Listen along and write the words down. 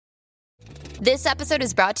This episode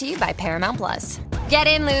is brought to you by Paramount Plus. Get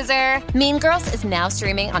in, loser! Mean Girls is now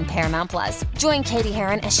streaming on Paramount Plus. Join Katie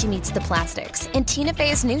Heron as she meets the plastics in Tina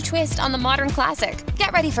Fey's new twist on the modern classic.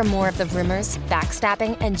 Get ready for more of the rumors,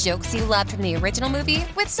 backstabbing, and jokes you loved from the original movie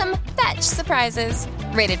with some fetch surprises.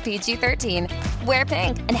 Rated PG-13. Wear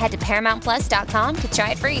pink and head to ParamountPlus.com to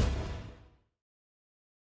try it free.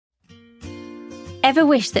 Ever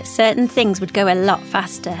wish that certain things would go a lot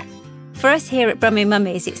faster? For us here at Brummy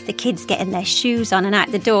Mummies, it's the kids getting their shoes on and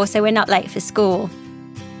out the door so we're not late for school.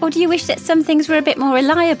 Or do you wish that some things were a bit more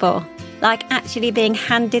reliable? Like actually being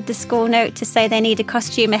handed the school note to say they need a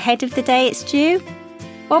costume ahead of the day it's due?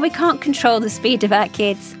 Well, we can't control the speed of our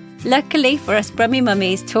kids. Luckily for us Brummy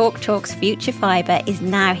Mummies, TalkTalk's Future Fibre is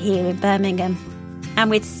now here in Birmingham.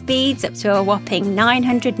 And with speeds up to a whopping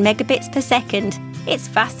 900 megabits per second, it's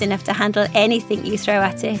fast enough to handle anything you throw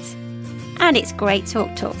at it. And it's great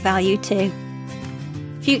TalkTalk value too.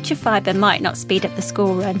 Future Fibre might not speed up the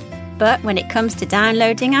school run, but when it comes to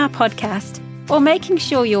downloading our podcast or making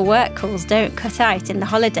sure your work calls don't cut out in the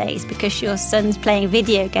holidays because your son's playing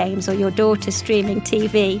video games or your daughter's streaming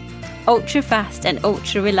TV, ultra-fast and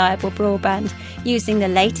ultra-reliable broadband using the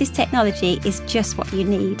latest technology is just what you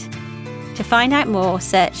need. To find out more,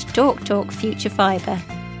 search TalkTalk Future Fibre,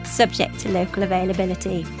 subject to local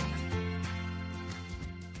availability.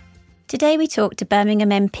 Today we talk to Birmingham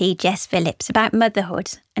MP Jess Phillips about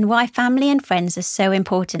motherhood and why family and friends are so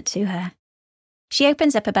important to her. She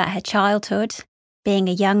opens up about her childhood, being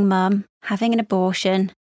a young mum, having an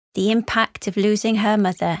abortion, the impact of losing her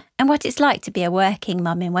mother, and what it's like to be a working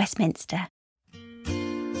mum in Westminster.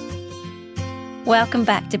 Welcome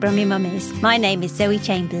back to Brummy Mummies. My name is Zoe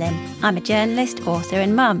Chamberlain. I'm a journalist, author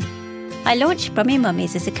and mum. I launched Brummy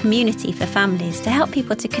Mummies as a community for families to help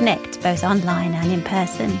people to connect both online and in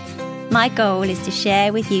person. My goal is to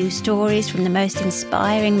share with you stories from the most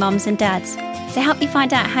inspiring mums and dads to help you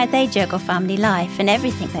find out how they juggle family life and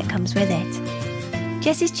everything that comes with it.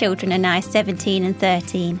 Jess's children are now 17 and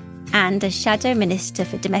 13, and as Shadow Minister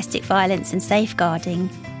for Domestic Violence and Safeguarding,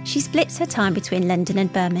 she splits her time between London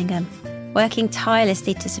and Birmingham, working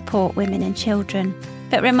tirelessly to support women and children.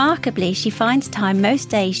 But remarkably, she finds time most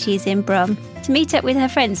days she is in Brum to meet up with her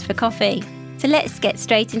friends for coffee. So let's get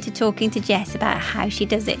straight into talking to Jess about how she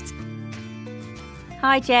does it.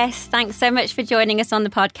 Hi Jess, thanks so much for joining us on the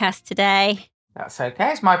podcast today. That's okay,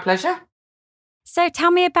 it's my pleasure. So tell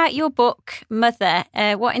me about your book, Mother.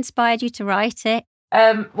 What inspired you to write it?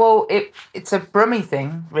 Well, it's a Brummy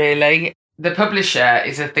thing, really. The publisher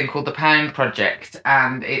is a thing called the Pound Project,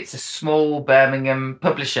 and it's a small Birmingham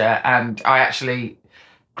publisher, and I actually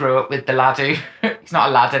grew up with the lad who, he's not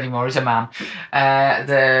a lad anymore, he's a man.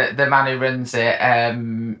 The man who runs it,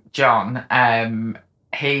 John,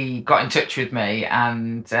 he got in touch with me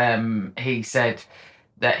and he said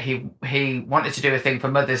that he wanted to do a thing for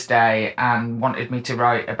Mother's Day and wanted me to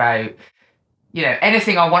write about, you know,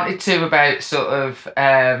 anything I wanted to about sort of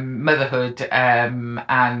motherhood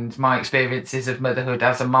and my experiences of motherhood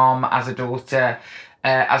as a mom, as a daughter,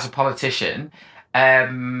 as a politician.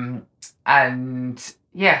 And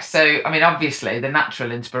yeah, so, I mean, obviously the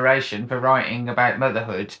natural inspiration for writing about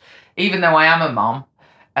motherhood, even though I am a mom,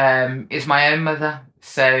 is my own mother.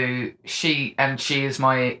 So she is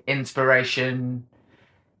my inspiration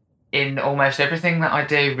in almost everything that I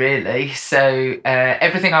do, really. So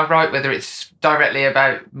everything I write, whether it's directly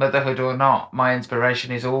about motherhood or not, my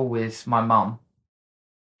inspiration is always my mum.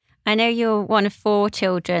 I know you're one of 4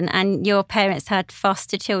 children and your parents had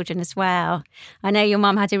foster children as well. I know your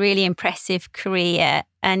mum had a really impressive career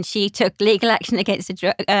and she took legal action against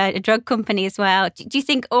a drug company as well. Do you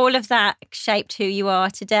think all of that shaped who you are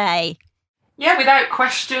today? Yeah, without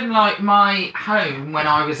question. Like, my home when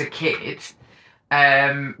I was a kid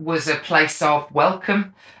was a place of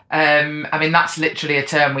welcome. I mean, that's literally a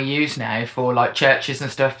term we use now for like churches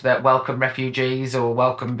and stuff that welcome refugees or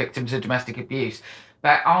welcome victims of domestic abuse.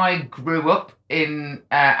 But I grew up in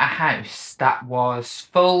a house that was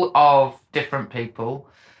full of different people.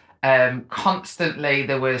 Constantly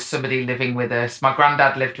there was somebody living with us. My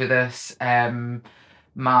granddad lived with us.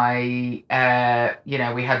 We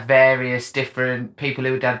had various different people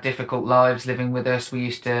who had difficult lives living with us. We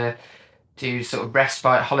used to do sort of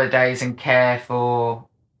respite holidays and care for.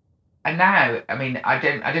 And now, I mean, I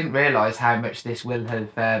didn't realise how much this will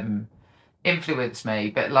have influenced me.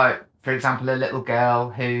 But like, for example, a little girl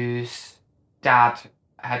whose dad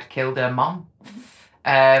had killed her mum.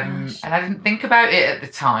 And I didn't think about it at the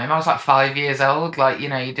time. I was like 5 years old. Like, you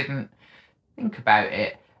know, you didn't think about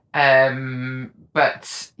it.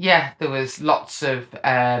 But yeah, there was lots of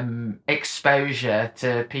exposure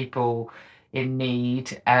to people, in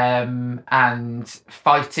need, and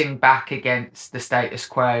fighting back against the status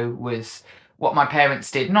quo was what my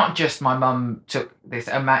parents did. Not just my mum took this,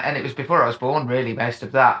 and it was before I was born, really, most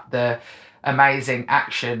of that. The amazing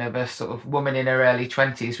action of a sort of woman in her early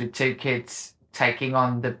 20s with 2 kids taking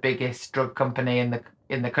on the biggest drug company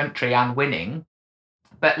in the country and winning.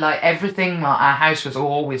 But like everything, like our house was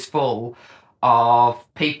always full of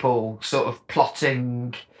people sort of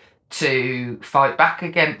plotting to fight back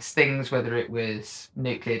against things, whether it was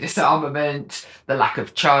nuclear disarmament, the lack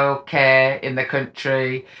of childcare in the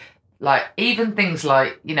country, like even things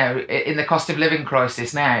like, you know, in the cost of living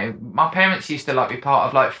crisis now, my parents used to like be part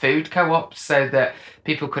of like food co-ops so that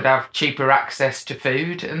people could have cheaper access to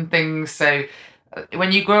food and things. So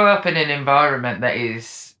when you grow up in an environment that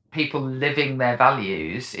is people living their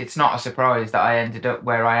values, it's not a surprise that I ended up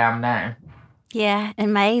where I am now. Yeah,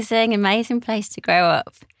 amazing place to grow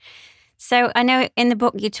up. So I know in the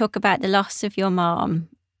book you talk about the loss of your mom,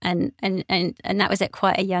 and that was at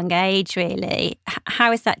quite a young age, really.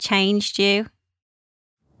 How has that changed you?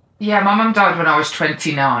 Yeah, my mum died when I was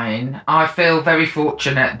 29. I feel very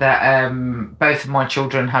fortunate that both of my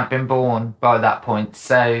children had been born by that point.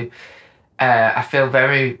 So I feel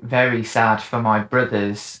very, very sad for my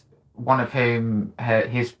brothers, one of whom,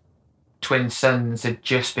 his twin sons had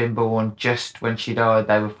just been born just when she died.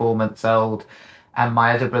 They were 4 months old. And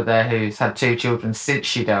my other brother, who's had 2 children since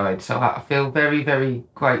she died. So I feel very, very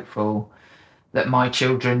grateful that my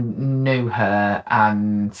children knew her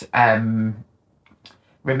and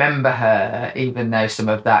remember her, even though some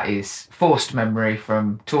of that is forced memory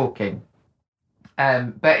from talking.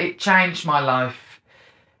 But it changed my life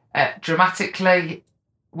dramatically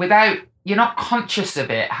without... You're not conscious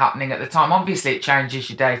of it happening at the time. Obviously, it changes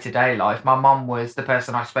your day-to-day life. My mum was the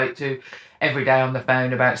person I spoke to every day on the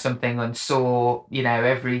phone about something and saw, you know,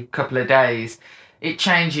 every couple of days. It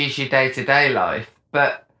changes your day-to-day life.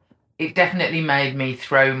 But it definitely made me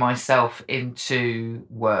throw myself into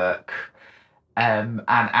work and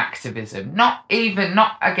activism. Not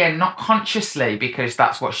consciously, because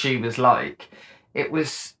that's what she was like. It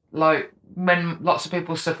was like... when lots of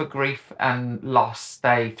people suffer grief and loss,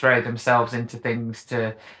 they throw themselves into things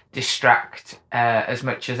to distract as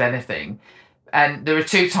much as anything. And there are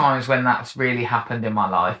 2 times when that's really happened in my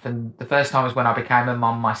life. And the first time was when I became a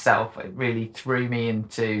mum myself. It really threw me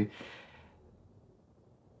into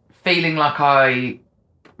feeling like I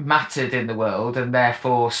mattered in the world and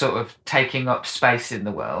therefore sort of taking up space in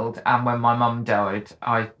the world. And when my mum died,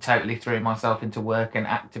 I totally threw myself into work and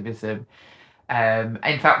activism.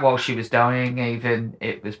 In fact, while she was dying, even,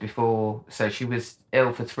 it was before, so she was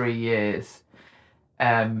ill for 3 years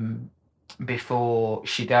before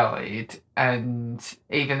she died. And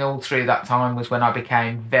even all through that time was when I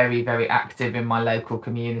became very, very active in my local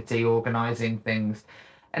community, organising things.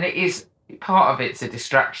 And it is, part of it's a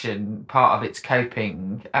distraction, part of it's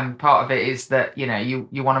coping, and part of it is that, you know,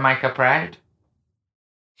 you want to make her proud.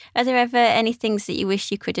 Are there ever any things that you wish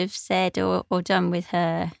you could have said or done with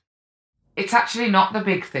her? It's actually not the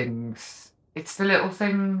big things. It's the little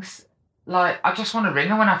things. Like, I just want to ring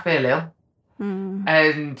her when I feel ill.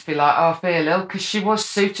 And be like, oh, I feel ill. Because she was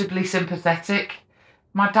suitably sympathetic.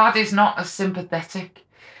 My dad is not as sympathetic.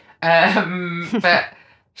 But,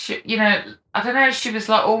 she, you know, I don't know, she was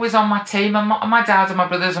like always on my team. And my dad and my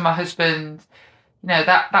brothers and my husband, you know,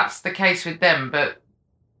 that's the case with them. But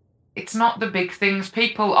it's not the big things.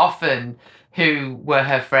 People often... who were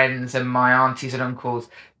her friends and my aunties and uncles,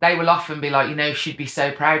 they will often be like, you know, she'd be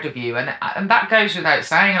so proud of you. And that goes without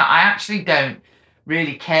saying. I actually don't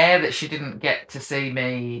really care that she didn't get to see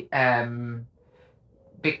me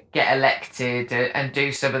get elected and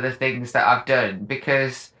do some of the things that I've done,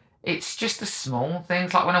 because it's just the small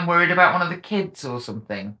things, like when I'm worried about one of the kids or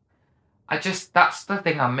something. That's the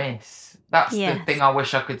thing I miss. That's the thing I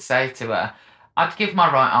wish I could say to her. I'd give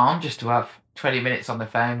my right arm just to have 20 minutes on the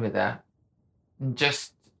phone with her. And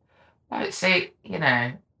just see, you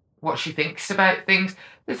know, what she thinks about things.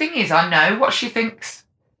 The thing is, I know what she thinks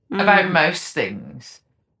about most things.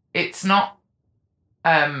 It's not...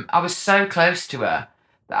 I was so close to her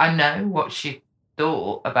that I know what she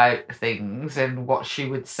thought about things and what she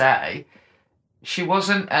would say. She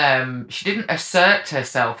wasn't... she didn't assert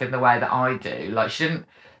herself in the way that I do. Like, she didn't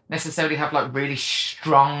necessarily have, like, really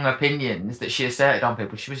strong opinions that she asserted on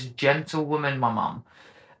people. She was a gentle woman, my mum.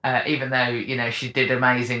 Even though, you know, she did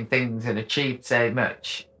amazing things and achieved so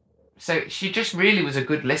much. So she just really was a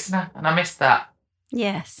good listener, and I miss that.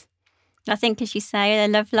 Yes. I think, as you say, a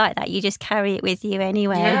love like that, you just carry it with you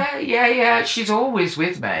anyway. Yeah. She's always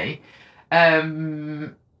with me.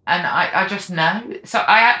 And I just know. So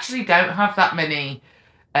I actually don't have that many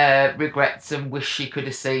regrets and wish she could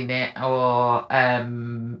have seen it, or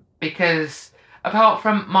because apart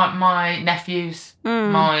from my nephews,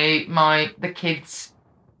 the kids,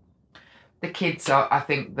 I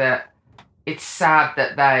think that it's sad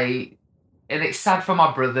that and it's sad for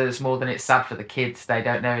my brothers more than it's sad for the kids. They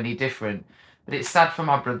don't know any different. But it's sad for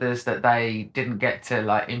my brothers that they didn't get to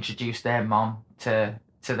like introduce their mom to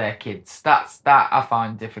their kids. That I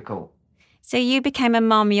find difficult. So you became a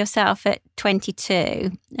mum yourself at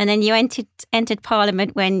 22, and then you entered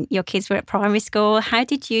Parliament when your kids were at primary school. How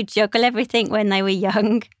did you juggle everything when they were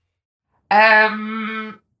young?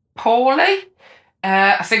 Poorly,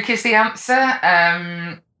 I think is the answer.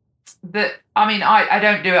 I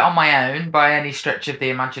don't do it on my own by any stretch of the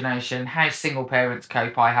imagination. How single parents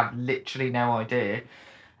cope, I have literally no idea.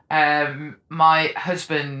 My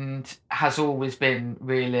husband has always been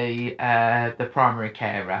really the primary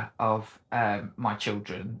carer of my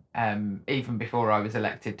children, even before I was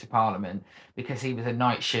elected to Parliament, because he was a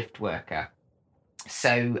night shift worker.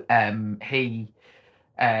 So he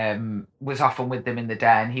was often with them in the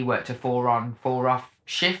day, and he worked a 4-on, 4-off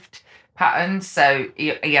shift pattern. So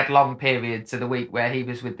he had long periods of the week where he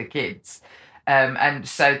was with the kids. And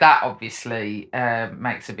so that obviously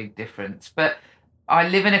makes a big difference. But I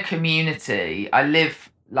live in a community. I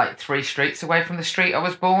live like 3 streets away from the street I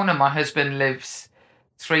was born, and my husband lives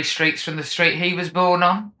 3 streets from the street he was born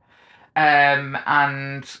on.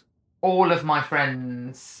 And all of my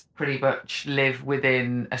friends pretty much live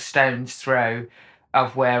within a stone's throw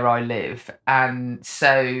of where I live. And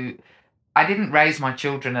so I didn't raise my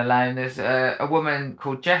children alone. There's a woman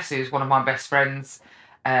called Jess, who's one of my best friends,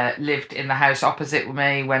 lived in the house opposite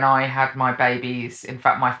me when I had my babies. In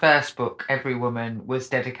fact, my first book, Every Woman, was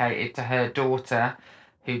dedicated to her daughter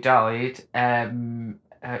who died.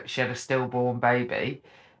 She had a stillborn baby,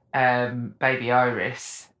 baby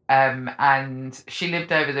Iris, and she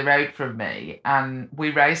lived over the road from me, and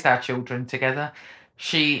we raised our children together.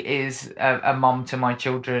 She is a mom to my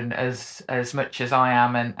children as much as I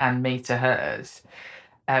am, and me to hers.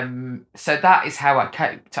 So that is how I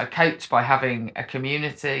coped. I coped by having a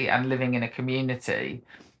community and living in a community.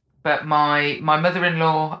 But my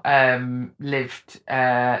mother-in-law lived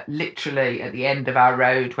literally at the end of our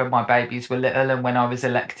road when my babies were little and when I was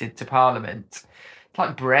elected to Parliament. It's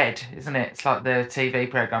like Bread, isn't it? It's like the TV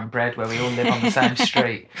programme Bread, where we all live on the same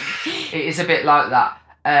street. It is a bit like that.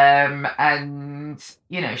 And,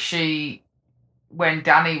 you know, when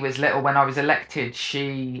Danny was little, when I was elected,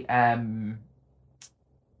 she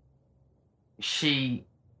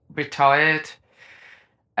retired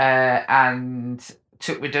and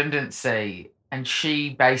took redundancy, and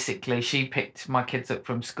she picked my kids up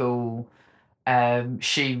from school.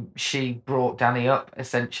 She brought Danny up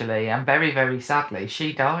essentially, and very, very sadly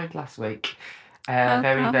she died last week.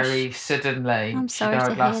 Very suddenly. I'm sorry she died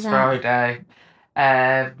to hear last that. Friday.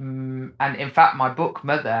 And in fact my book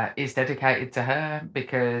Mother is dedicated to her,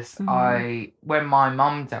 because when my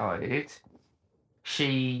mum died,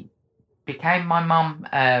 she became my mum.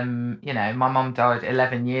 My mum died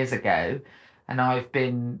 11 years ago, and I've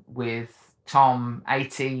been with Tom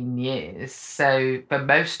 18 years. So for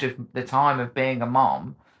most of the time of being a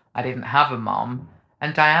mom, I didn't have a mom,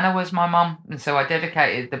 and Diana was my mum. And so I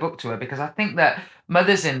dedicated the book to her, because I think that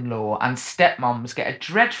mothers-in-law and stepmoms get a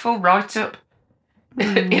dreadful write-up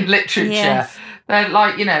in literature. Yes. They're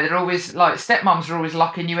like, they're always like, stepmoms are always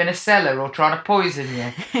locking you in a cellar or trying to poison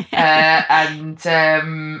you. And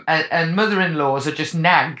mother-in-laws are just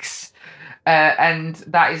nags. And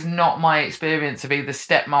that is not my experience of either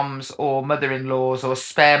stepmoms or mother-in-laws or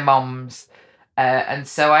spare moms. And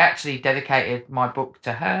so I actually dedicated my book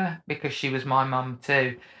to her, because she was my mum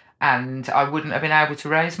too. And I wouldn't have been able to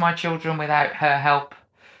raise my children without her help.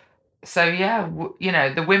 So yeah,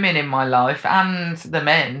 the women in my life and the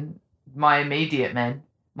men, my immediate men,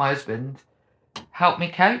 my husband, helped me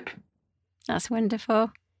cope. That's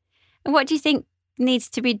wonderful. And what do you think needs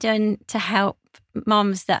to be done to help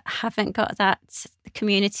moms that haven't got that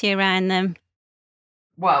community around them?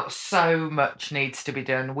 Well, so much needs to be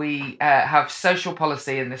done. We have social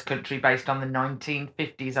policy in this country based on the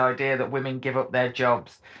 1950s idea that women give up their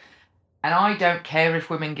jobs. And I don't care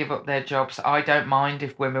if women give up their jobs. I don't mind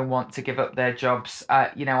if women want to give up their jobs.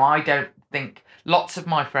 I don't think lots of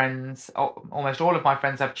my friends, almost all of my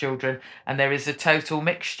friends, have children, and there is a total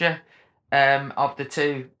mixture of the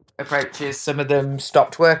two approaches. Some of them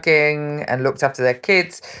stopped working and looked after their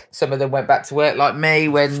kids. Some of them went back to work like me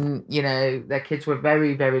when, their kids were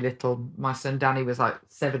very, very little. My son Danny was like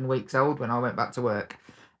 7 weeks old when I went back to work.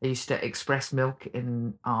 I used to express milk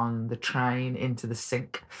on the train into the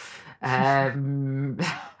sink. In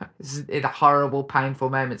horrible, painful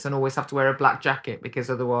moments, and always have to wear a black jacket because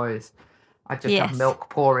otherwise I just have milk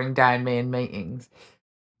pouring down me in meetings.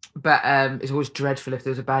 But it's always dreadful if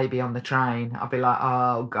there was a baby on the train. I'd be like,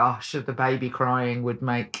 oh gosh, the baby crying would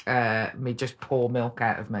make me just pour milk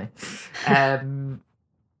out of me.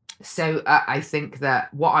 So I think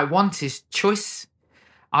that what I want is choice.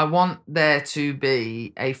 I want there to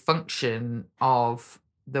be a function of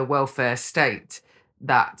the welfare state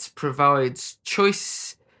that provides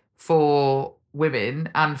choice for women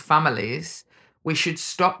and families. We should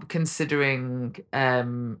stop considering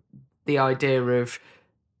the idea of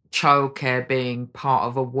childcare being part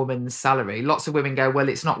of a woman's salary. Lots of women go, well,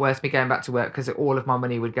 it's not worth me going back to work because all of my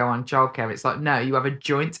money would go on childcare. It's like, no, you have a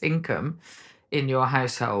joint income in your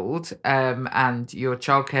household, and your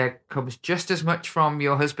childcare comes just as much from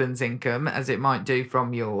your husband's income as it might do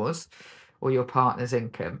from yours or your partner's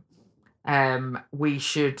income. We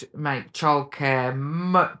should make childcare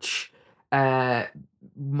much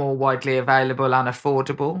more widely available and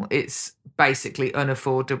affordable. It's basically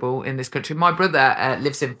unaffordable in this country. My brother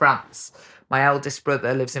lives in France. My eldest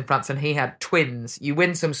brother lives in France, and he had twins. You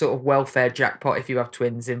win some sort of welfare jackpot if you have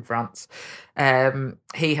twins in France.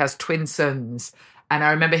 He has twin sons, and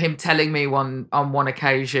I remember him telling me on one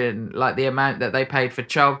occasion, like, the amount that they paid for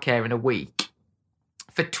childcare in a week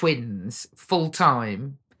for twins, full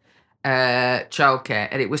time childcare,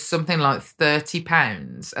 and it was something like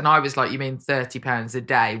 £30. And I was like, you mean £30 a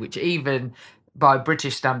day, which even by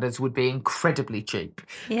British standards would be incredibly cheap.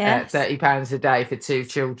 Yes. £30 a day for two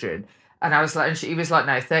children. And I was like, and he was like,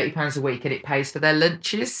 no, £30 a week, and it pays for their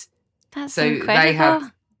lunches. That's so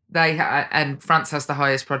incredible. They have, and France has the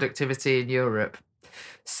highest productivity in Europe.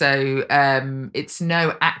 So it's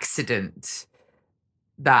no accident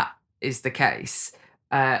that is the case.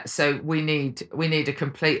 So we need a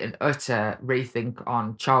complete and utter rethink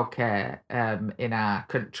on childcare in our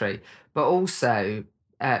country, but also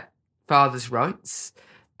fathers' rights,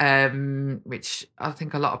 which I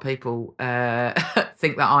think a lot of people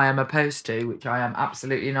think that I am opposed to, which I am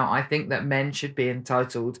absolutely not. I think that men should be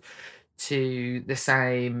entitled to the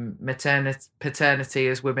same paternity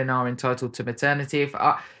as women are entitled to maternity. If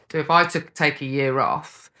I take a year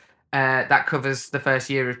off, that covers the first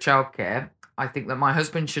year of childcare. I think that my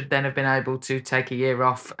husband should then have been able to take a year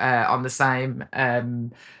off on the same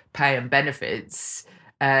pay and benefits,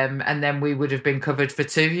 and then we would have been covered for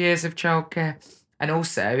 2 years of childcare. And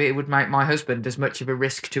also, it would make my husband as much of a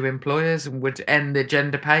risk to employers and would end the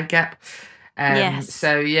gender pay gap. Yes.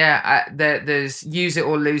 So there's use it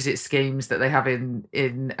or lose it schemes that they have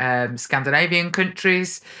in Scandinavian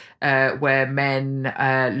countries, where men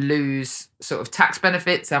lose sort of tax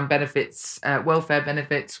benefits and benefits, welfare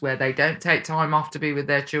benefits, where they don't take time off to be with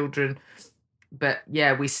their children. But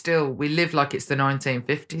yeah, we live like it's the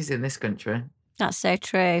 1950s in this country. That's so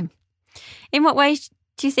true. In what ways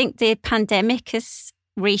do you think the pandemic has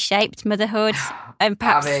reshaped motherhood and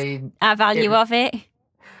perhaps our value of it?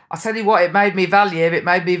 I'll tell you what it made me value. It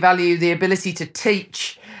made me value the ability to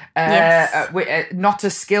teach. Not a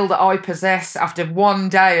skill that I possess. After one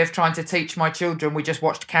day of trying to teach my children, we just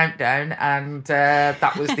watched Countdown, and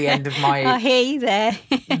that was the end of my... I hear you there.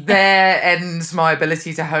 There ends my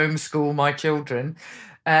ability to homeschool my children.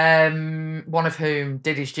 One of whom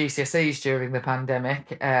did his GCSEs during the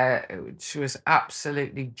pandemic, which was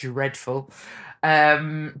absolutely dreadful.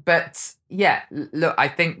 But yeah, look, I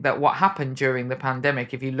think that what happened during the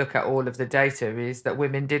pandemic, if you look at all of the data, is that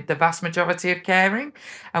women did the vast majority of caring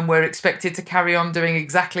and were expected to carry on doing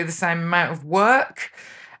exactly the same amount of work.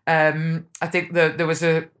 I think that there was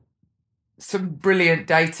some brilliant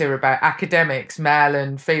data about academics, male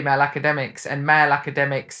and female academics, and male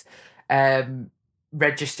academics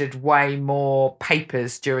registered way more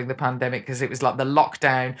papers during the pandemic because it was like the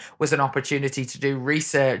lockdown was an opportunity to do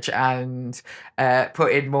research and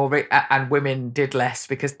put in more, and women did less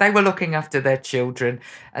because they were looking after their children.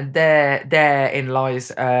 And therein lies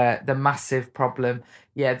the massive problem.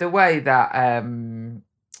 Yeah, the way that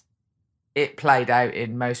it played out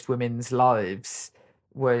in most women's lives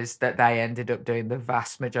was that they ended up doing the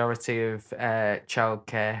vast majority of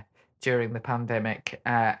childcare during the pandemic,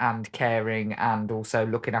 and caring, and also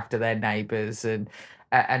looking after their neighbours, and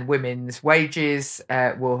women's wages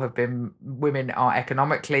women are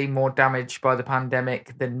economically more damaged by the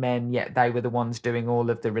pandemic than men, yet they were the ones doing all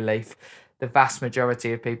of the relief. The vast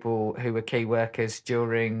majority of people who were key workers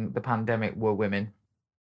during the pandemic were women.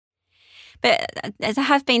 But there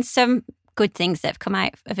have been some good things that have come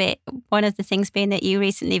out of it. One of the things being that you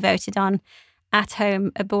recently voted on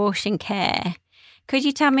at-home abortion care. Could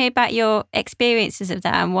you tell me about your experiences of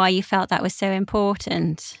that and why you felt that was so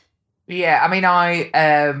important? Yeah, I mean, I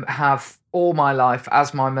have all my life,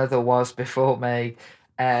 as my mother was before me,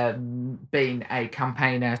 been a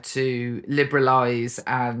campaigner to liberalise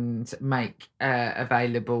and make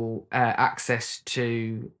available access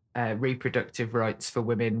to reproductive rights for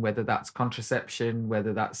women, whether that's contraception,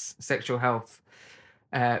 whether that's sexual health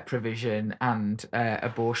provision and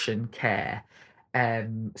abortion care.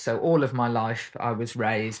 So all of my life, I was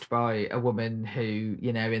raised by a woman who,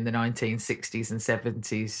 you know, in the 1960s and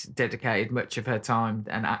 70s, dedicated much of her time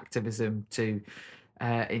and activism to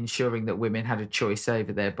ensuring that women had a choice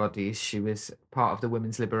over their bodies. She was part of the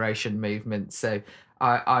women's liberation movement. So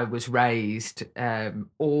I was raised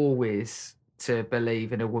always to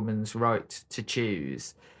believe in a woman's right to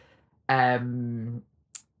choose. So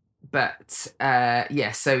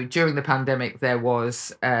during the pandemic, there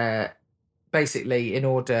was basically, in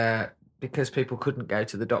order, because people couldn't go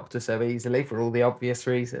to the doctor so easily for all the obvious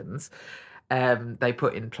reasons, they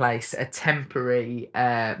put in place a temporary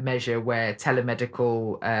measure where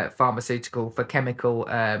telemedical pharmaceutical for chemical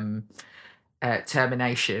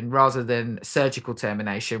termination rather than surgical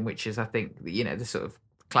termination, which is, I think, you know, the sort of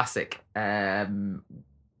classic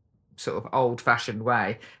sort of old-fashioned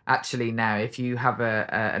way. Actually, now, if you have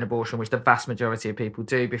an abortion, which the vast majority of people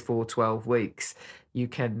do before 12 weeks, you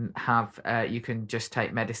can just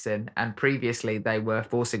take medicine. And previously, they were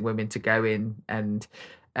forcing women to go in and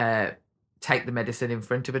take the medicine in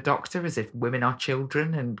front of a doctor, as if women are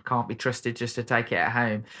children and can't be trusted just to take it at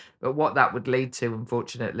home. But what that would lead to,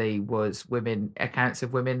 unfortunately, was accounts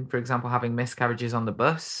of women, for example, having miscarriages on the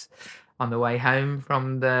bus on the way home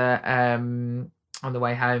from taking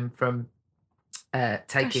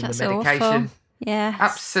the medication. Awful. Yeah,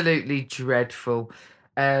 absolutely dreadful.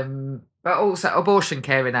 But also, abortion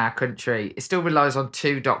care in our country, it still relies on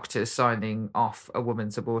 2 doctors signing off a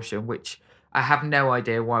woman's abortion, which I have no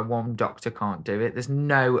idea why one doctor can't do it. There's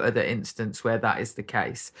no other instance where that is the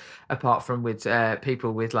case, apart from with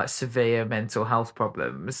people with like severe mental health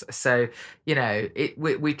problems. So, you know,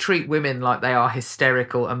 we treat women like they are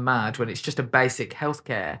hysterical and mad when it's just a basic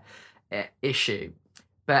healthcare issue.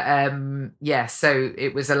 But so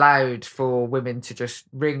it was allowed for women to just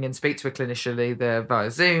ring and speak to a clinician either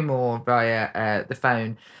via Zoom or via the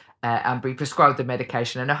phone and be prescribed the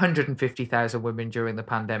medication. And 150,000 women during the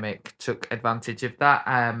pandemic took advantage of that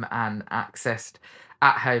and accessed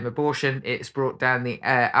at-home abortion. It's brought down the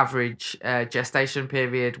average gestation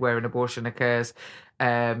period where an abortion occurs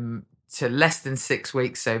to less than 6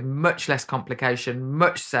 weeks, so much less complication,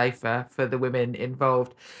 much safer for the women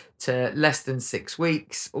involved, to less than 6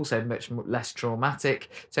 weeks, also much less traumatic.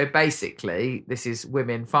 So basically, this is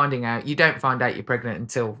women finding out. You don't find out you're pregnant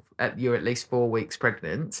until you're at least 4 weeks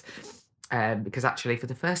pregnant. Because actually for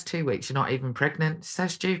the first 2 weeks, you're not even pregnant. It's so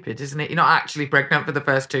stupid, isn't it? You're not actually pregnant for the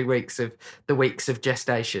first 2 weeks of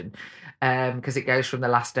gestation, because it goes from the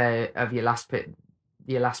last day of your last period,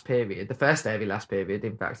 the first day of your last period,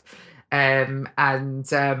 in fact.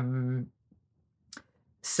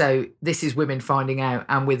 So this is women finding out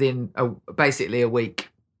and within basically a week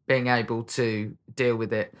being able to deal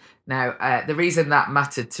with it. Now, the reason that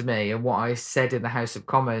mattered to me and what I said in the House of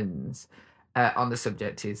Commons on the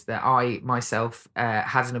subject is that I myself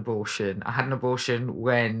had an abortion. I had an abortion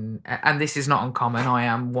when, and this is not uncommon, I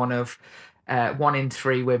am one in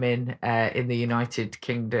 3 women in the United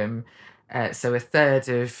Kingdom. So a third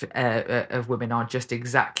of women are just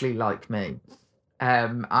exactly like me.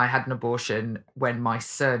 I had an abortion when my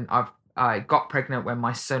son, I got pregnant when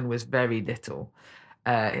my son was very little.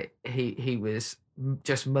 He was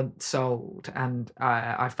just months old, and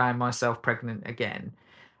I found myself pregnant again.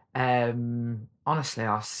 Honestly,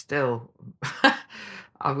 I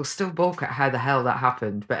will still balk at how the hell that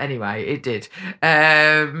happened, but anyway, it did.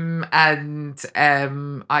 I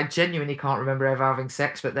genuinely can't remember ever having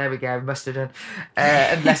sex, but there we go, must have done,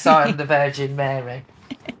 unless I am the Virgin Mary.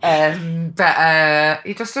 But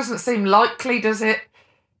it just doesn't seem likely, does it?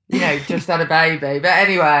 You know, just had a baby. But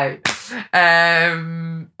anyway,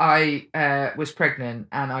 I was pregnant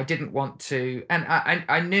and I didn't want to. And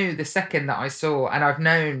I knew the second that I saw, and I've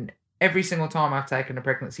known every single time I've taken a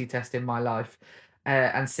pregnancy test in my life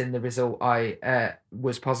and seen the result, I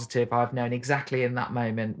was positive. I've known exactly in that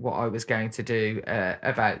moment what I was going to do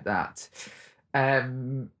about that.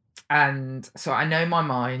 And so I know my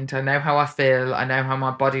mind, I know how I feel, I know how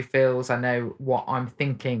my body feels, I know what I'm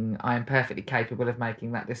thinking. I am perfectly capable of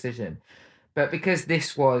making that decision. But because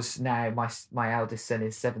this was now, my eldest son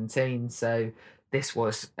is 17, so this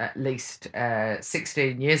was at least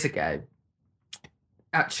 16 years ago,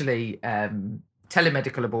 actually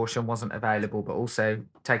telemedical abortion wasn't available, but also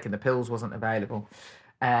taking the pills wasn't available.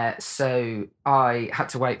 So I had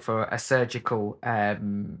to wait for a surgical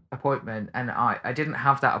appointment, and I didn't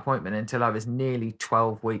have that appointment until I was nearly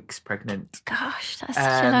 12 weeks pregnant. Gosh, that's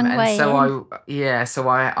such a long way in. So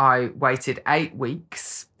I waited 8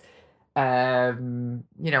 weeks. I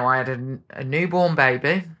had a newborn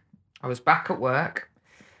baby. I was back at work,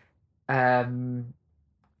 and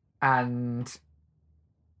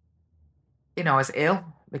I was ill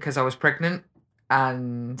because I was pregnant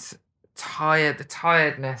and tired. The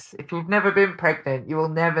tiredness. If you've never been pregnant, you will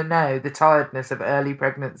never know the tiredness of early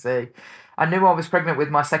pregnancy. I knew I was pregnant with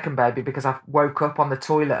my second baby because I woke up on the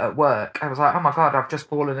toilet at work. I was like, oh my God, I've just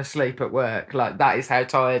fallen asleep at work. Like, that is how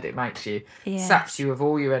tired it makes you. Yes. Saps you of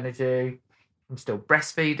all your energy. I'm still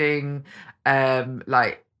breastfeeding. I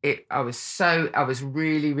was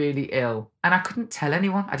really, really ill. And I couldn't tell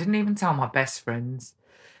anyone. I didn't even tell my best friends.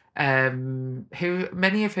 Many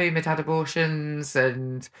of whom had abortions,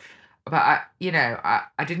 but I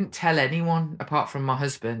didn't tell anyone apart from my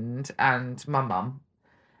husband and my mum,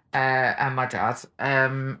 and my dad.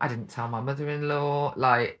 I didn't tell my mother-in-law,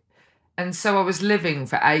 and so I was living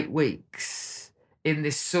for 8 weeks in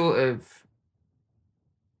this sort of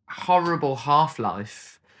horrible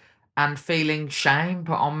half-life and feeling shame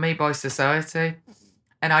put on me by society.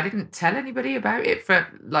 And I didn't tell anybody about it for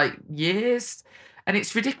years. And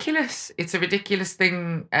it's ridiculous. It's a ridiculous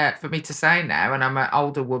thing for me to say now. And I'm an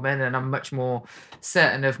older woman and I'm much more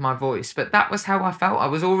certain of my voice. But that was how I felt. I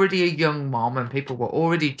was already a young mom and people were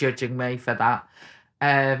already judging me for that.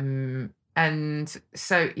 And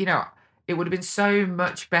so, it would have been so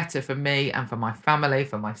much better for me and for my family,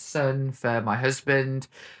 for my son, for my husband,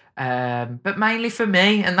 but mainly for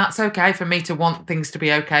me. And that's okay for me to want things to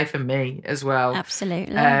be okay for me as well.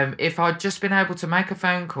 Absolutely. If I'd just been able to make a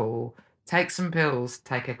phone call, take some pills,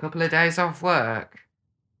 take a couple of days off work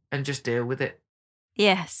and just deal with it.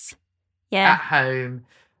 Yes. Yeah. At home,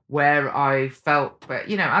 where I felt, but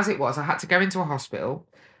as it was, I had to go into a hospital.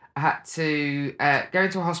 I had to go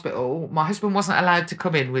into a hospital. My husband wasn't allowed to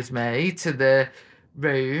come in with me to the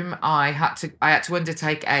room. I had to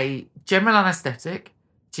undertake a general anaesthetic,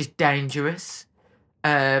 which is dangerous,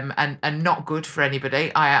 and not good for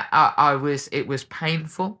anybody. It was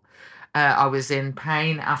painful. I was in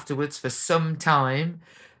pain afterwards for some time.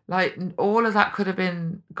 All of that could have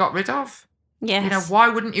been got rid of. Yes. Why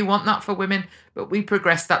wouldn't you want that for women? But we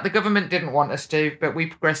progressed that. The government didn't want us to, but we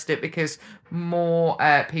progressed it because more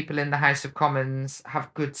people in the House of Commons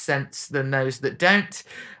have good sense than those that don't,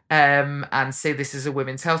 and see this as a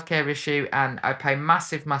women's healthcare issue. And I pay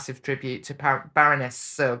massive, massive tribute to Baroness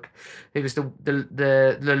Sugg, who was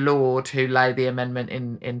the Lord who laid the amendment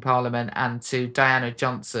in Parliament, and to Diana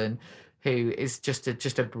Johnson, who is just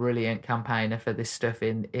a brilliant campaigner for this stuff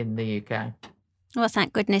in the UK. Well,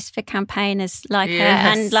 thank goodness for campaigners like her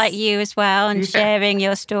and like you as well, and sharing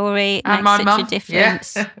your story. It and makes my such a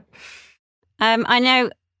difference. Yeah. I know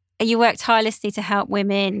you work tirelessly to help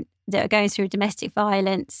women that are going through domestic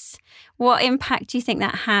violence. What impact do you think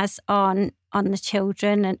that has on the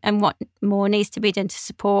children, and what more needs to be done to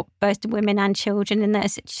support both the women and children in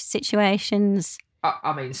those situations?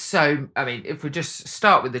 If we just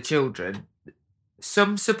start with the children,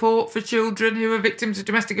 some support for children who are victims of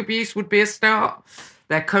domestic abuse would be a start.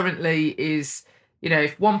 There currently is,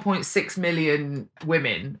 if 1.6 million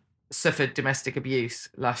women suffered domestic abuse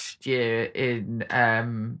last year in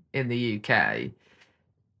the UK,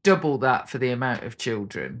 double that for the amount of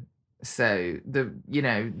children. So the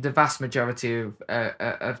vast majority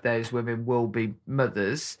of those women will be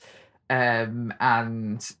mothers. And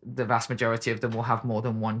the vast majority of them will have more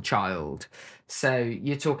than one child. So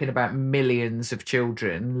you're talking about millions of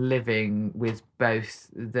children living with both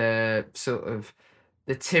the sort of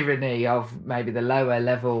the tyranny of maybe the lower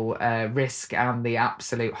level risk and the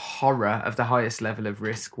absolute horror of the highest level of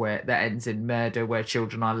risk, where that ends in murder, where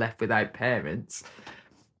children are left without parents.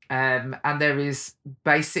 And there is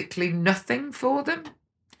basically nothing for them.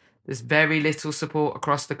 There's very little support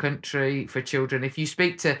across the country for children. If you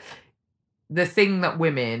speak to the thing that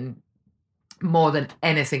women, more than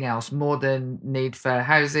anything else, more than need for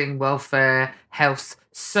housing, welfare, health,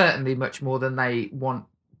 certainly much more than they want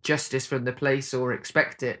justice from the police or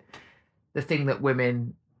expect it, the thing that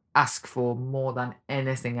women ask for more than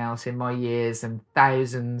anything else in my years and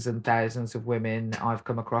thousands of women I've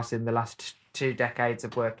come across in the last 2 decades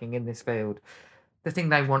of working in this field, the thing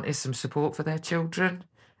they want is some support for their children.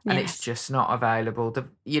 And it's just not available.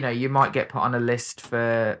 You might get put on a list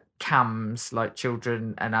for CAMS, like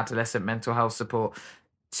children and adolescent mental health support.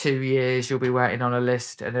 2 years you'll be waiting on a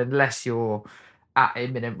list, and unless you're at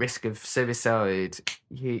imminent risk of suicide,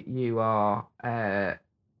 you are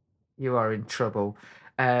in trouble.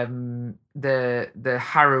 The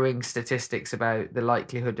harrowing statistics about the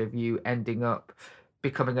likelihood of you ending up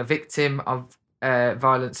becoming a victim of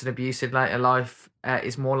violence and abuse in later life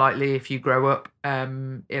is more likely if you grow up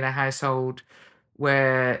in a household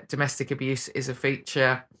where domestic abuse is a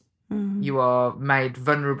feature. You are made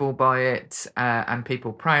vulnerable by it, and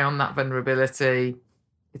people prey on that vulnerability.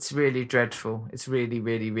 It's really dreadful. It's really,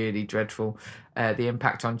 really, really dreadful, the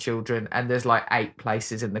impact on children. And there's like 8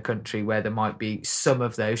 places in the country where there might be some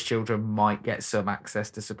of those children might get some access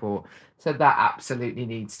to support. So that absolutely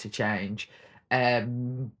needs to change.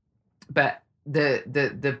 But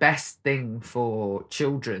the best thing for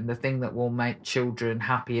children, the thing that will make children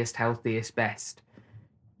happiest, healthiest, best,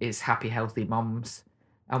 is happy, healthy mums.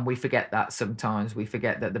 And we forget that sometimes. We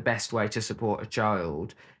forget that the best way to support a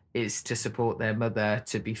child is to support their mother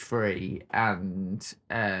to be free and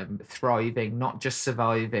thriving, not just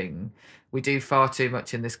surviving. We do far too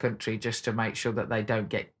much in this country just to make sure that they don't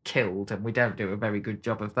get killed, and we don't do a very good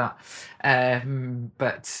job of that.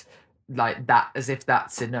 But like that, as if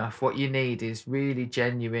that's enough. What you need is really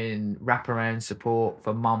genuine wraparound support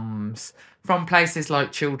for mums from places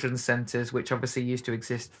like children's centres, which obviously used to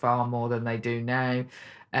exist far more than they do now.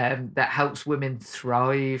 That helps women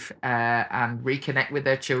thrive and reconnect with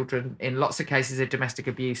their children. In lots of cases of domestic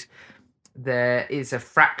abuse, there is a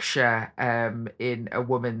fracture in a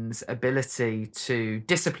woman's ability to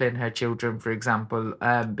discipline her children, for example,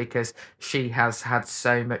 because she has had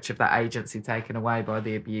so much of that agency taken away by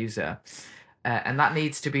the abuser. And that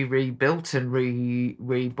needs to be rebuilt and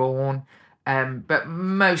reborn. But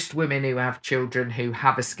most women who have children who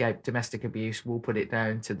have escaped domestic abuse will put it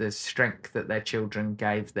down to the strength that their children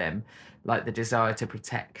gave them, like the desire to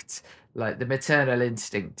protect. Like the maternal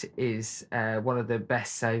instinct is one of the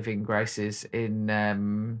best saving graces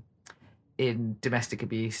in domestic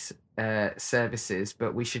abuse services.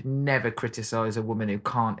 But we should never criticise a woman who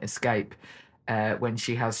can't escape when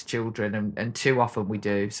she has children, and too often we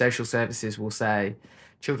do. Social services will say,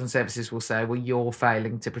 children's services will say, well, you're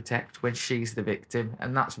failing to protect, when she's the victim,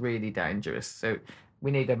 and that's really dangerous. So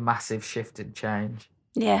we need a massive shift and change.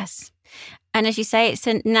 Yes. And as you say, it's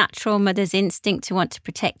a natural mother's instinct to want to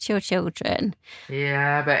protect your children.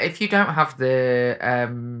 Yeah, but if you don't have the... I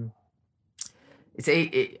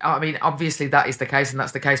mean, obviously that is the case, and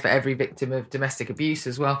that's the case for every victim of domestic abuse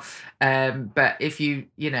as well. But if you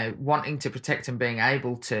wanting to protect and being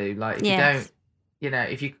able to, like, if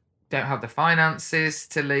if you don't have the finances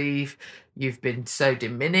to leave, you've been so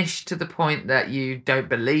diminished to the point that you don't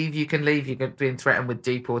believe you can leave, you're being threatened with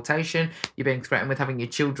deportation, you're being threatened with having your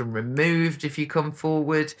children removed if you come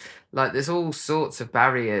forward. Like, there's all sorts of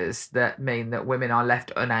barriers that mean that women are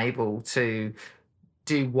left unable to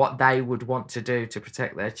do what they would want to do to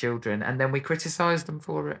protect their children, and then we criticise them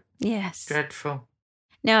for it. Yes. Dreadful.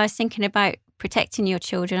 Now, I was thinking about protecting your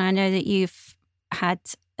children. I know that you've had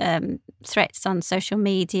threats on social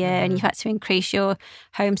media, and you've had to increase your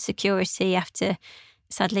home security after,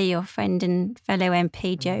 sadly, your friend and fellow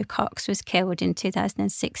MP Jo Cox was killed in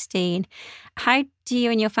 2016. How do you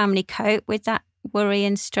and your family cope with that worry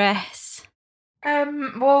and stress?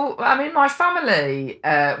 Well, I mean, my family,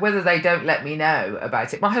 whether they don't let me know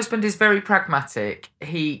about it, my husband is very pragmatic.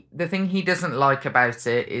 The thing he doesn't like about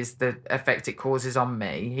it is the effect it causes on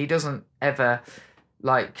me. He doesn't ever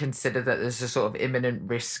consider that there's a sort of imminent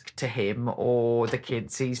risk to him or the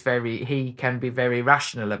kids. He can be very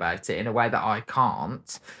rational about it in a way that I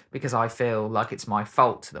can't, because I feel like it's my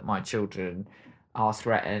fault that my children are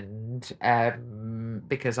threatened,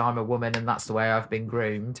 because I'm a woman and that's the way I've been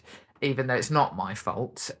groomed, even though it's not my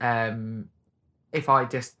fault. If I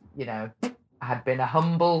just, had been a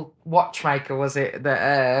humble watchmaker, was it,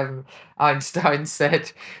 that Einstein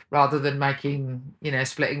said, rather than making,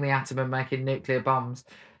 splitting the atom and making nuclear bombs,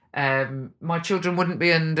 my children wouldn't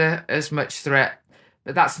be under as much threat.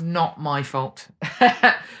 But that's not my fault.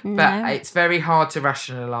 But it's very hard to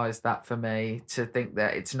rationalise that for me, to think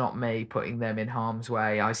that it's not me putting them in harm's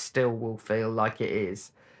way. I still will feel like it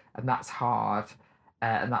is. And that's hard.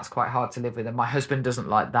 And that's quite hard to live with. And my husband doesn't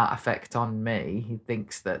like that effect on me. He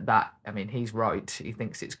thinks that he's right. He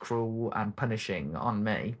thinks it's cruel and punishing on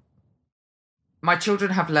me. My children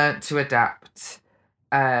have learnt to adapt,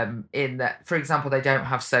 in that, for example, they don't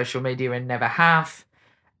have social media and never have,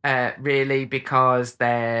 really, because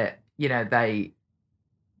they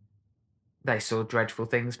saw dreadful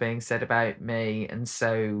things being said about me. And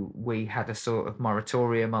so we had a sort of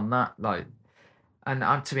moratorium on that,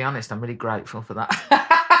 and to be honest, I'm really grateful for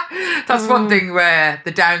that. That's one thing where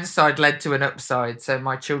the downside led to an upside. So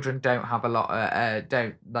my children don't have a lot of,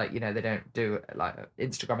 they don't do like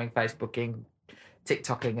Instagramming, Facebooking,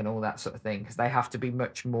 TikToking and all that sort of thing, because they have to be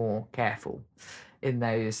much more careful in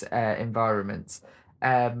those environments.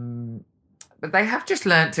 But they have just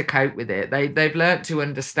learnt to cope with it. They've learnt to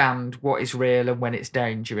understand what is real and when it's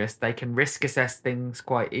dangerous. They can risk assess things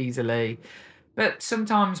quite easily. But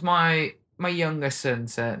sometimes my younger son,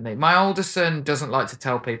 certainly, my older son doesn't like to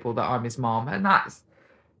tell people that I'm his mom. And that's,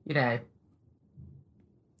 because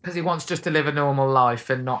he wants just to live a normal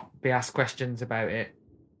life and not be asked questions about it.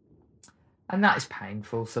 And that is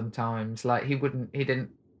painful sometimes. Like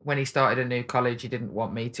when he started a new college, he didn't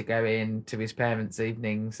want me to go in to his parents'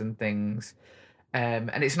 evenings and things.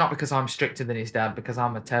 And it's not because I'm stricter than his dad, because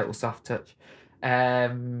I'm a total soft touch.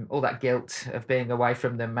 All that guilt of being away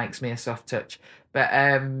from them makes me a soft touch. But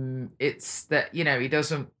it's that, he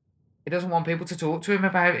doesn't want people to talk to him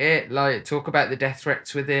about it, like talk about the death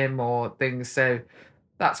threats with him or things. So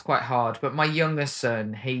that's quite hard. But my youngest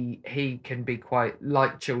son, he can be quite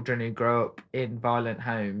like children who grow up in violent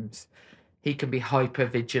homes. He can be hyper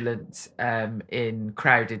vigilant in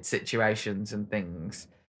crowded situations and things.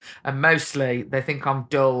 And mostly they think I'm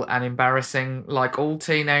dull and embarrassing, like all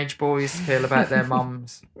teenage boys feel about their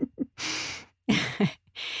moms.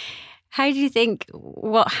 How do you think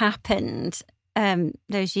what happened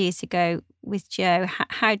those years ago with Joe,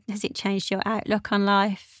 how has it changed your outlook on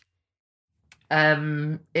life?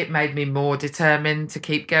 It made me more determined to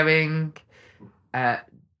keep going.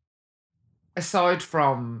 Aside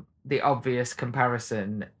from the obvious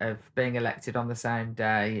comparison of being elected on the same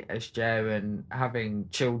day as Joe and having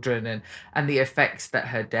children and the effects that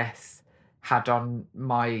her death had on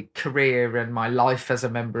my career and my life as a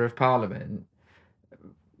member of Parliament,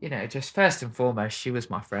 just first and foremost, she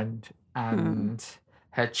was my friend, and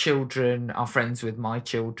her children are friends with my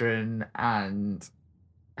children, and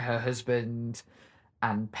her husband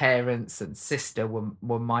and parents and sister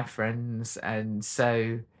were my friends. And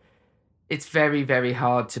so it's very, very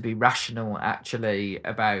hard to be rational, actually,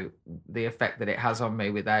 about the effect that it has on me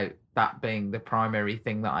without that being the primary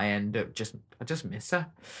thing that I end up I just miss her.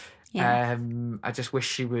 Yeah. I just wish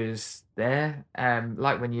she was there.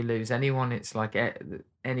 Like when you lose anyone, it's like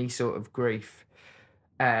any sort of grief.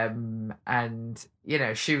 And,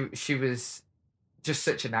 she was just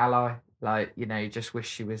such an ally. Like, you just wish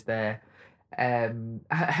she was there.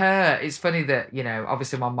 It's funny that,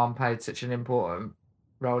 obviously my mum played such an important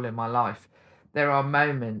role in my life. There are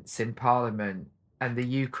moments in Parliament and the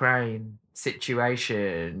Ukraine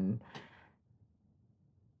situation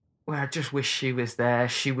where I just wish she was there.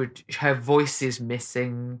 Her voice is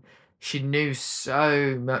missing. She knew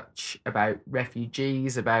so much about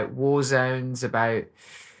refugees, about war zones,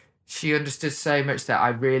 she understood so much that I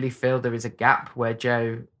really feel there is a gap where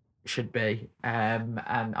Joe should be. And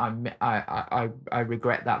I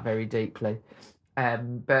regret that very deeply.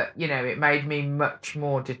 But, it made me much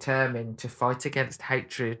more determined to fight against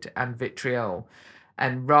hatred and vitriol.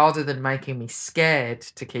 And rather than making me scared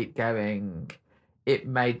to keep going, it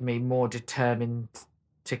made me more determined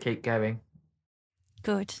to keep going.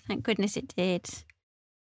 Good. Thank goodness it did.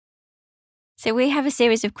 So we have a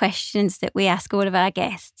series of questions that we ask all of our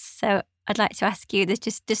guests. So I'd like to ask you, there's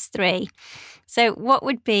just three. So what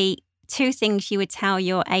would be 2 things you would tell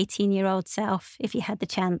your 18-year-old self if you had the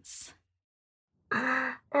chance?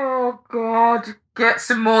 Oh, God. Get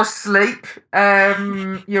some more sleep.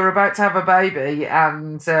 You're about to have a baby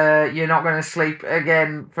and you're not going to sleep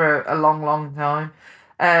again for a long, long time.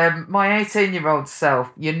 My 18-year-old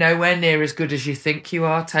self, you're nowhere near as good as you think you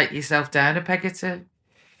are. Take yourself down a peg or two.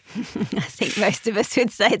 I think most of us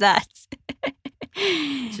would say that.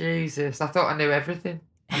 Jesus, I thought I knew everything.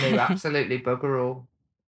 I knew absolutely bugger all.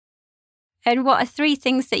 And what are 3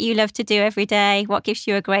 things that you love to do every day? What gives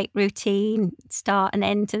you a great routine, start and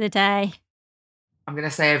end to the day? I'm going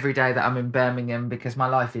to say every day that I'm in Birmingham, because my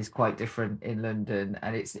life is quite different in London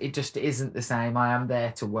and it just isn't the same. I am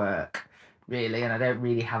there to work, really, and I don't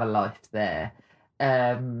really have a life there.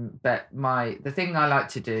 But the thing I like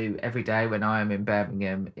to do every day when I am in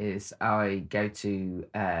Birmingham is I go to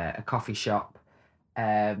a coffee shop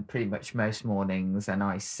pretty much most mornings, and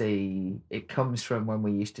I see, it comes from when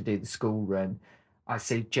we used to do the school run. I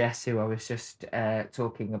see Jess, who I was just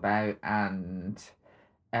talking about, and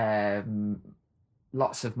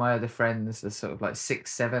lots of my other friends. There's sort of like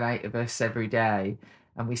 6, 7, 8 of us every day,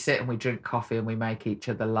 and we sit and we drink coffee and we make each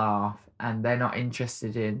other laugh, and they're not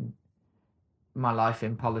interested in my life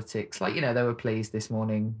in politics. Like, they were pleased this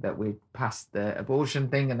morning that we passed the abortion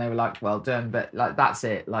thing and they were like, well done, but like, that's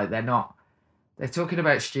it. Like, they're talking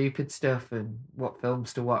about stupid stuff and what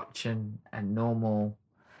films to watch and normal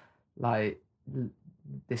Like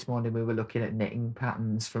this morning we were looking at knitting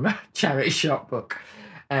patterns from a charity shop book,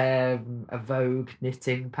 a Vogue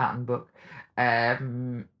knitting pattern book.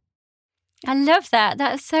 I love that.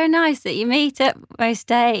 That's so nice that you meet up most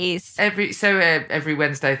days. Every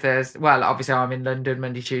Wednesday, Thursday. Well, obviously I'm in London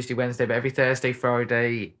Monday, Tuesday, Wednesday, but every Thursday,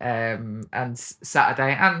 Friday, and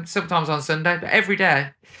Saturday, and sometimes on Sunday, but every day.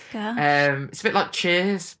 It's a bit like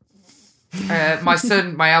Cheers.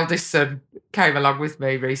 My eldest son, came along with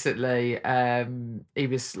me recently.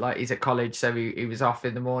 He's at college, so he was off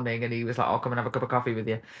in the morning, and he was like, "I'll come and have a cup of coffee with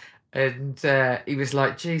you." And he was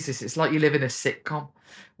like, "Jesus, it's like you live in a sitcom."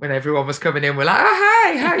 When everyone was coming in, we're like, "Oh,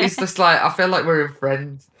 hey!" It's just like, I feel like we're in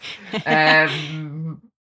Friends.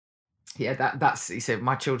 Yeah, that's. He said,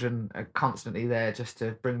 my children are constantly there just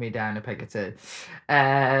to bring me down a peg or two.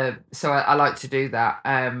 So I like to do that.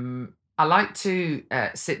 I like to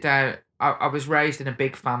sit down. I was raised in a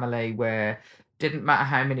big family where didn't matter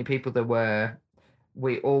how many people there were,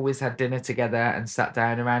 we always had dinner together and sat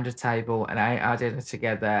down around a table and ate our dinner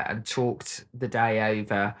together and talked the day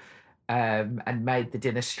over, and made the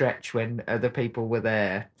dinner stretch when other people were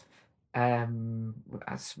there.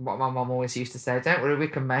 That's what my mum always used to say, don't worry, we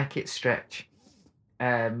can make it stretch.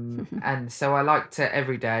 And so I like to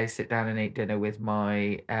every day sit down and eat dinner with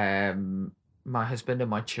my husband and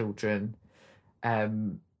my children.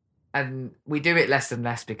 And we do it less and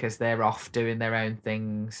less because they're off doing their own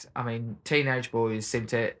things. I mean, teenage boys seem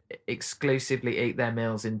to exclusively eat their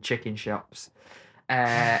meals in chicken shops.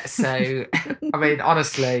 So, I mean,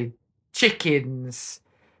 honestly, chickens,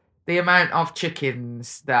 the amount of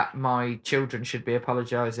chickens that my children should be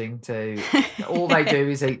apologising to, all they do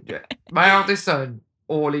is eat. My eldest son,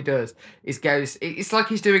 all he does is goes, it's like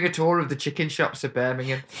he's doing a tour of the chicken shops of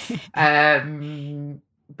Birmingham.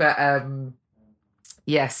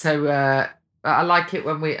 Yeah, so I like it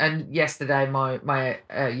when and yesterday my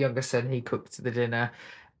younger son, he cooked the dinner.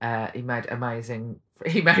 He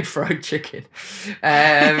made fried chicken,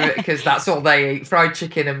 because that's all they eat, fried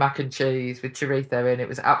chicken and mac and cheese with chorizo in. It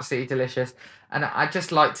was absolutely delicious. And I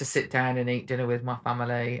just like to sit down and eat dinner with my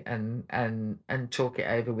family and talk it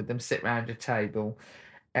over with them, sit round a table.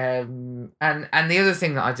 And the other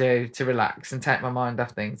thing that I do to relax and take my mind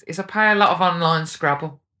off things is I play a lot of online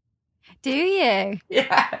Scrabble. Do you?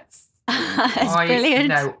 Yes. That's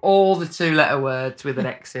brilliant. I know all the 2-letter words with an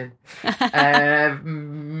X in.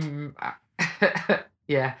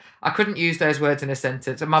 Yeah, I couldn't use those words in a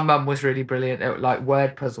sentence. And my mum was really brilliant at like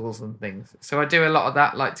word puzzles and things. So I do a lot of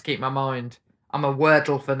that, like to keep my mind. I'm a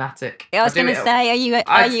Wordle fanatic. I was going to say,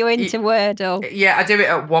 are you into Wordle? Yeah, I do it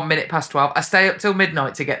at 1 minute past 12. I stay up till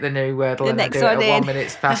midnight to get the new Wordle, and I do it at 1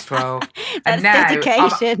 minute past 12. That's and now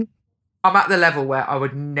dedication. I'm at the level where I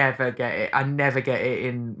would never get it. I never get it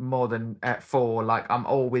in more than 4. Like, I'm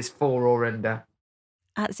always 4 or under.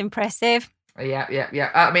 That's impressive. Yeah.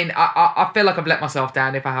 I mean, I feel like I've let myself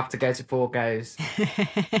down if I have to go to 4 goes.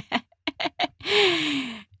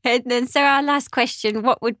 And then, so our last question,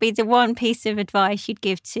 what would be the one piece of advice you'd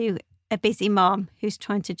give to a busy mom who's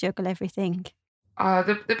trying to juggle everything?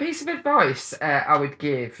 The piece of advice I would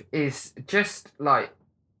give is just, like,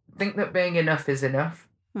 think that being enough is enough.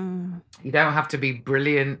 You don't have to be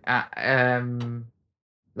brilliant at,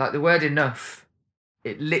 like, the word enough,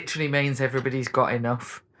 it literally means everybody's got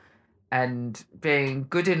enough. And being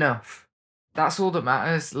good enough, that's all that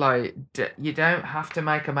matters. Like, you don't have to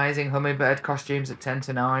make amazing hummingbird costumes at 10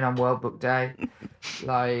 to 9 on World Book Day.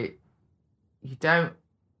 Like, you don't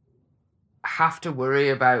have to worry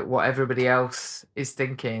about what everybody else is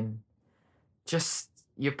thinking. Just,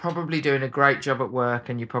 you're probably doing a great job at work,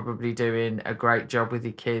 and you're probably doing a great job with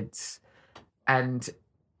your kids. And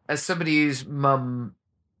as somebody whose mum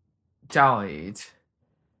died,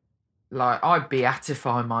 like, I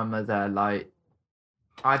beatify my mother. Like,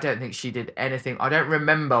 I don't think she did anything. I don't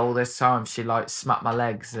remember all this time she, like, smacked my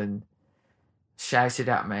legs and shouted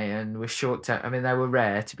at me and was short-tempered. I mean, they were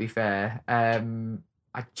rare, to be fair.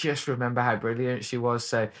 I just remember how brilliant she was.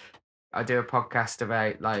 So I do a podcast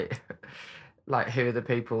about, like who are the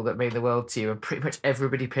people that mean the world to you, and pretty much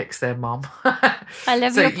everybody picks their mum. I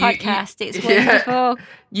love your podcast. It's wonderful.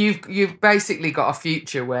 You've basically got a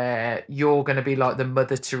future where you're going to be like the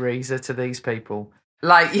Mother Teresa to these people.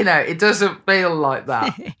 Like, you know, it doesn't feel like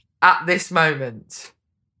that at this moment.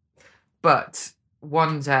 But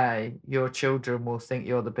one day your children will think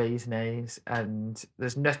you're the bee's knees, and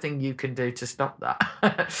there's nothing you can do to stop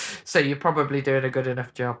that. So you're probably doing a good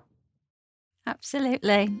enough job.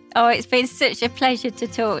 Absolutely. Oh, it's been such a pleasure to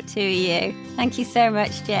talk to you. Thank you so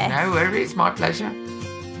much, Jess. No worries, my pleasure.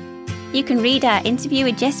 You can read our interview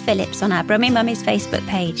with Jess Phillips on our Brummy Mummies Facebook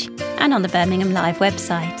page and on the Birmingham Live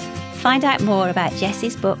website. Find out more about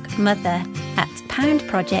Jessie's book, Mother, at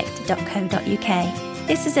poundproject.co.uk.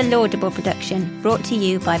 This is a laudable production brought to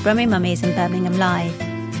you by Brummy Mummies and Birmingham Live.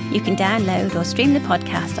 You can download or stream the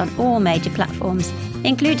podcast on all major platforms,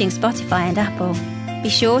 including Spotify and Apple. Be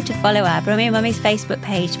sure to follow our Brummy Mummies Facebook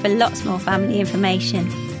page for lots more family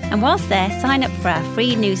information. And whilst there, sign up for our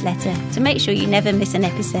free newsletter to make sure you never miss an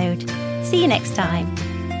episode. See you next time.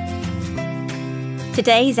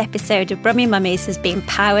 Today's episode of Brummy Mummies has been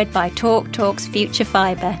powered by TalkTalk's Future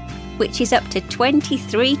Fibre, which is up to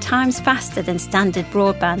 23 times faster than standard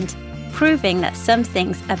broadband, proving that some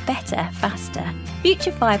things are better faster.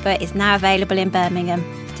 Future Fibre is now available in Birmingham.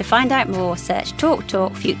 To find out more, search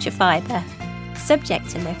TalkTalk Future Fibre,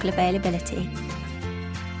 subject to local availability.